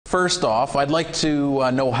First off, I'd like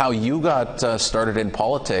to know how you got started in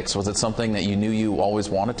politics. Was it something that you knew you always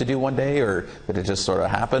wanted to do one day, or did it just sort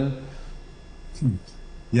of happen?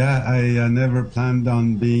 Yeah, I never planned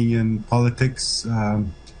on being in politics. I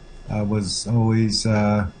was always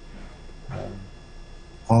a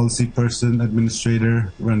policy person,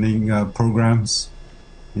 administrator, running programs,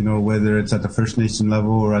 whether it's at the First Nation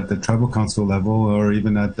level or at the Tribal Council level or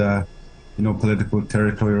even at the, political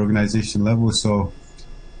territory organization level. So,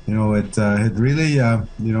 it really,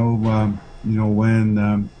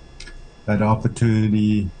 when that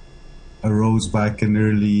opportunity arose back in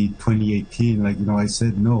early 2018, I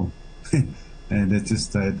said no. And it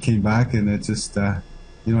just, it came back, and it just, I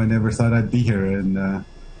never thought I'd be here. And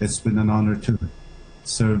it's been an honor to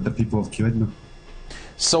serve the people of Kiiwetinoong.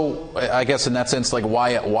 So I guess in that sense,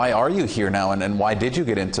 why are you here now, and why did you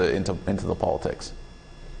get into the politics?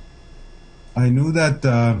 I knew that,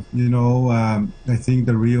 I think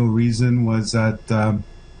the real reason was that, I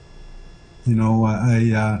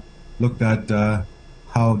looked at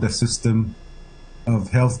how the systems of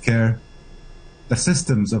healthcare,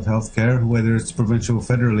 whether it's provincial or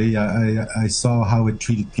federally, I saw how it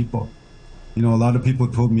treated people. A lot of people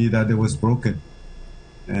told me that it was broken.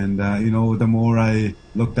 And, the more I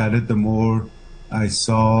looked at it, the more I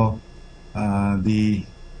saw the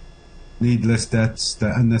needless deaths,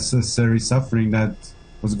 the unnecessary suffering that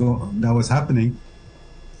was happening.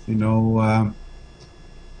 I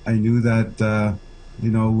knew that,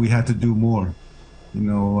 we had to do more.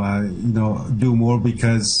 Do more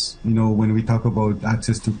because, when we talk about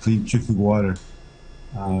access to clean drinking water,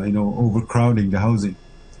 overcrowding the housing,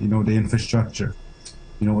 the infrastructure,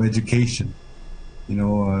 education,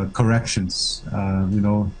 corrections,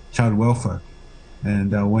 child welfare.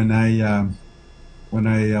 And when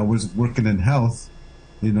I was working in health,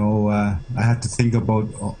 I had to think about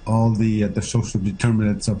all the social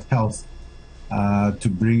determinants of health to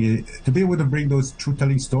be able to bring those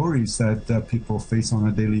truth-telling stories that people face on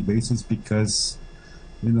a daily basis. Because,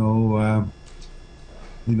 when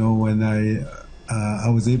I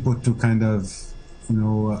was able to kind of,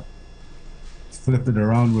 flip it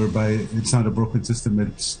around, whereby it's not a broken system,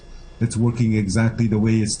 it's working exactly the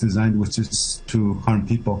way it's designed, which is to harm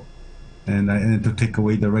people and to take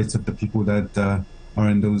away the rights of the people that are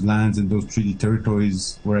in those lands and those treaty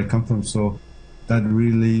territories where I come from. So that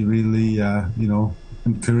really, really,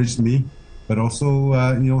 encouraged me. But also,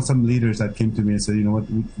 some leaders that came to me and said, what,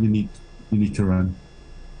 you need to run.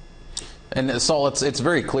 And Sol, it's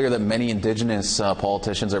very clear that many Indigenous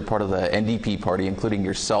politicians are part of the NDP party, including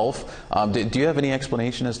yourself. Do you have any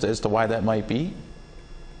explanation as to why that might be?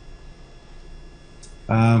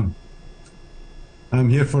 I'm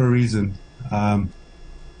here for a reason. And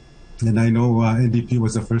I know NDP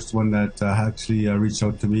was the first one that actually reached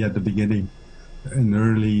out to me at the beginning in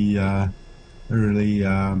early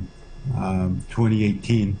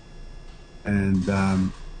 2018.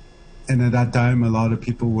 And at that time, a lot of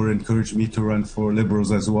people were encouraging me to run for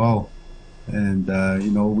Liberals as well. And,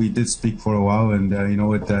 we did speak for a while, and,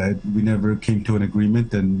 we never came to an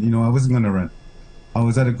agreement. And, I wasn't going to run. I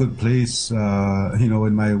was at a good place,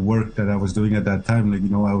 in my work that I was doing at that time.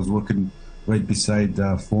 I was working right beside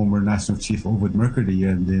former National Chief Ovid Mercady.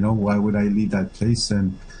 And, why would I leave that place?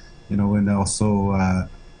 And, and also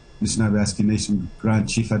Anishinaabe Nation Grand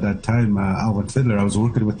Chief at that time, Alvin Fiddler, I was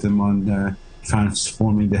working with him on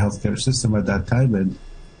transforming the healthcare system at that time,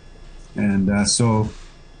 so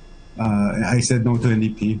I said no to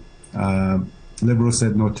NDP. Liberals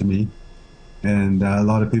said no to me, and a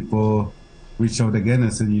lot of people reached out again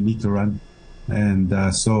and said you need to run, and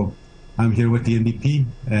so I'm here with the NDP,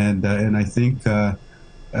 and I think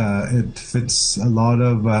it fits a lot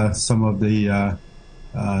of some of the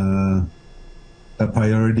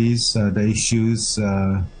priorities, the issues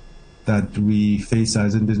that we face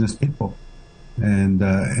as Indigenous people. And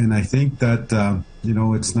I think that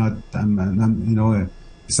it's not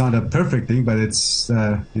it's not a perfect thing, but it's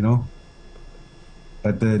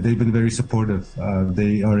but they've been very supportive.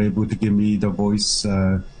 They are able to give me the voice,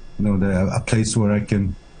 a place where I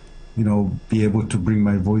can be able to bring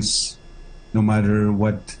my voice, no matter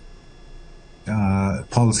what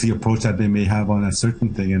policy approach that they may have on a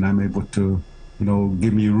certain thing, and I'm able to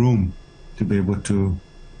give me room to be able to,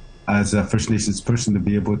 as a First Nations person, to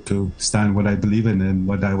be able to stand what I believe in and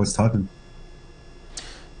what I was taught in.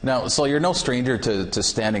 Now, so you're no stranger to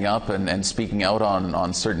standing up and speaking out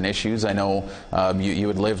on certain issues. I know you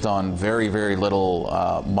had lived on very, very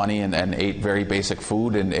little money and ate very basic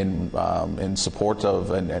food in support of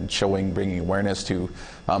and showing, bringing awareness to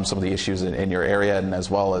some of the issues in your area, and as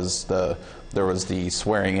well as there was the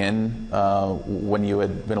swearing in when you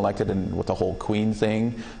had been elected and with the whole Queen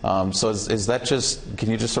thing. So is that just, can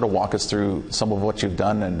you just sort of walk us through some of what you've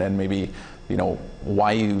done and maybe,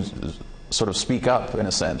 why you sort of speak up in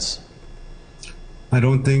a sense? I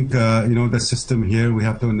don't think the system here. We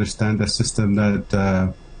have to understand the system that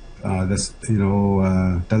the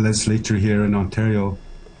legislature here in Ontario,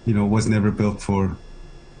 was never built for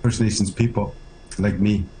First Nations people like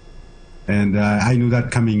me, and I knew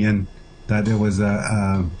that coming in, that it was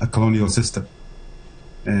a colonial system,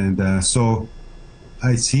 and so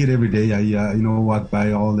I see it every day. I walk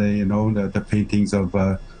by all day, the paintings of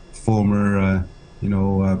former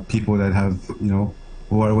people that have,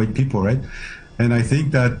 who are white people, right? And I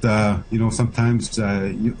think that, sometimes,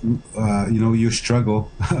 you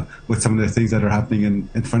struggle with some of the things that are happening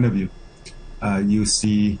in front of you. You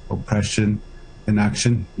see oppression in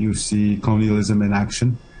action, you see colonialism in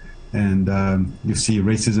action, and you see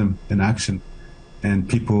racism in action, and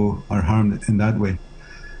people are harmed in that way.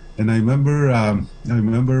 And I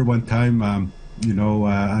remember one time, I'm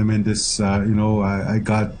in this,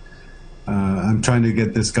 I'm trying to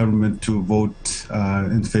get this government to vote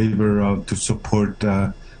in favor of, to support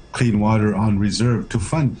clean water on reserve, to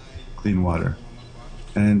fund clean water.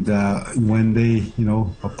 And when they,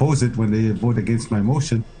 oppose it, when they vote against my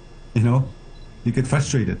motion, you get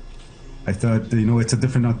frustrated. I thought, it's a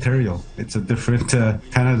different Ontario. It's a different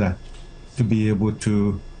Canada to be able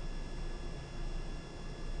to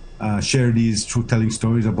share these truth-telling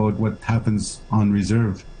stories about what happens on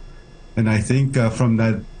reserve. And I think from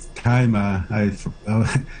that time, it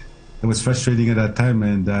was frustrating at that time,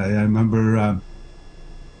 and I remember,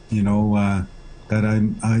 that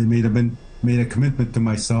I made a commitment to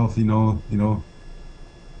myself,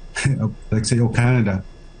 like say, "Oh Canada,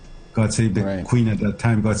 God save the right. Queen" at that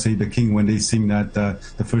time, "God save the King," when they sing that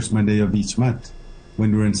the first Monday of each month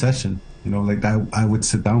when we're in session, like that, I would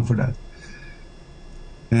sit down for that.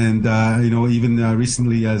 And even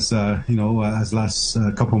recently, as as last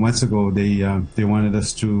couple months ago, they wanted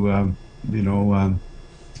us to,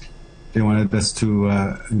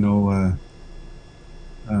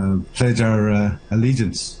 pledge our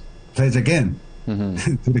pledge again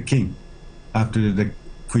to the King after the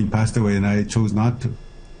Queen passed away, and I chose not to.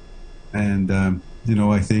 And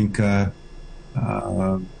I think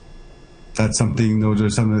that's something. Those are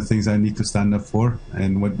some of the things I need to stand up for,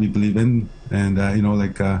 and what we believe in. And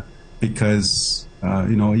because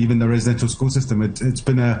even the residential school system, it's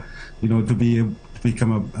been to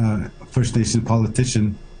become a First Nation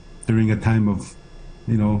politician during a time of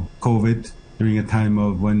COVID, during a time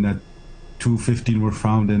of when that 215 were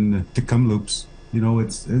found in the Tecumloops. It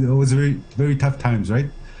was very, very tough times, right?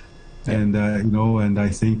 Yeah. And and I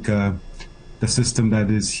think the system that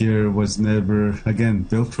is here was never again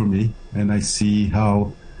built for me, and I see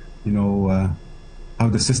how how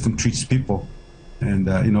the system treats people. And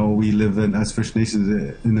we live as First Nations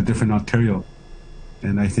in a different Ontario,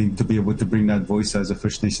 and I think to be able to bring that voice as a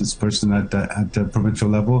First Nations person at the provincial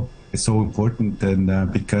level is so important.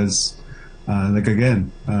 And because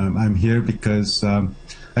I'm here because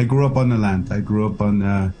I grew up on the land.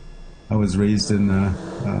 I was raised on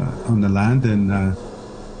the land, and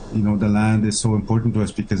the land is so important to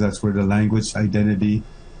us because that's where the language, identity,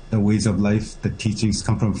 the ways of life, the teachings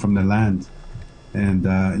come from the land. And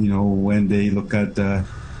when they look at the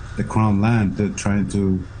Crown land, they're trying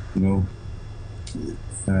to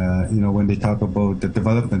when they talk about the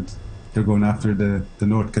development, they're going after the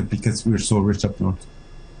north because we're so rich up north.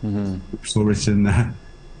 Mm-hmm. We're so rich in the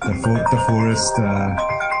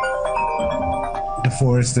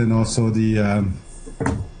forest, and also the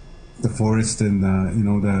forest, and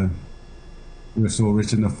we're so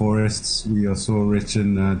rich in the forests. We are so rich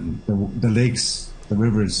in the lakes, the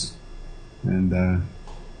rivers. And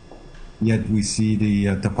yet we see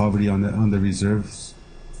the poverty on the reserves.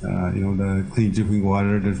 The clean drinking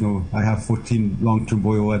water. I have 14 long-term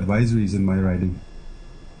boil advisories in my writing.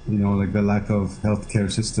 Like the lack of healthcare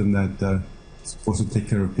system that is supposed to take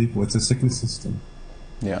care of people. It's a sickness system.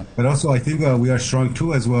 Yeah. But also, I think we are strong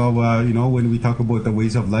too as well. When we talk about the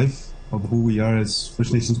ways of life of who we are as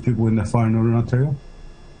First Nations people in the far northern Ontario.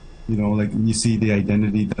 Like you see the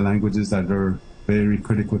identity, the languages that are very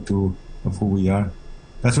critical of who we are.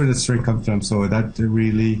 That's where the strength comes from. So that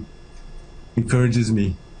really encourages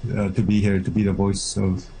me to be here, to be the voice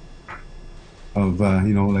of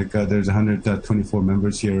there's 124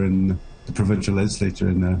 members here in the provincial legislature,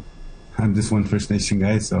 and I'm just one First Nation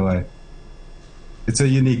guy, so it's a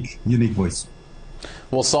unique voice.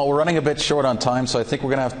 Well, Sol, we're running a bit short on time, so I think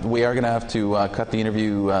we are going to have to cut the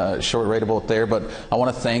interview short right about there. But I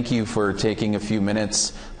want to thank you for taking a few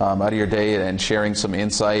minutes out of your day and sharing some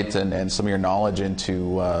insight and some of your knowledge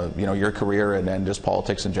into your career and just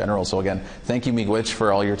politics in general. So again, thank you, Miigwech,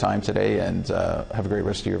 for all your time today, and have a great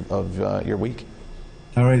rest of your week.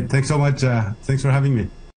 All right, thanks so much. Thanks for having me.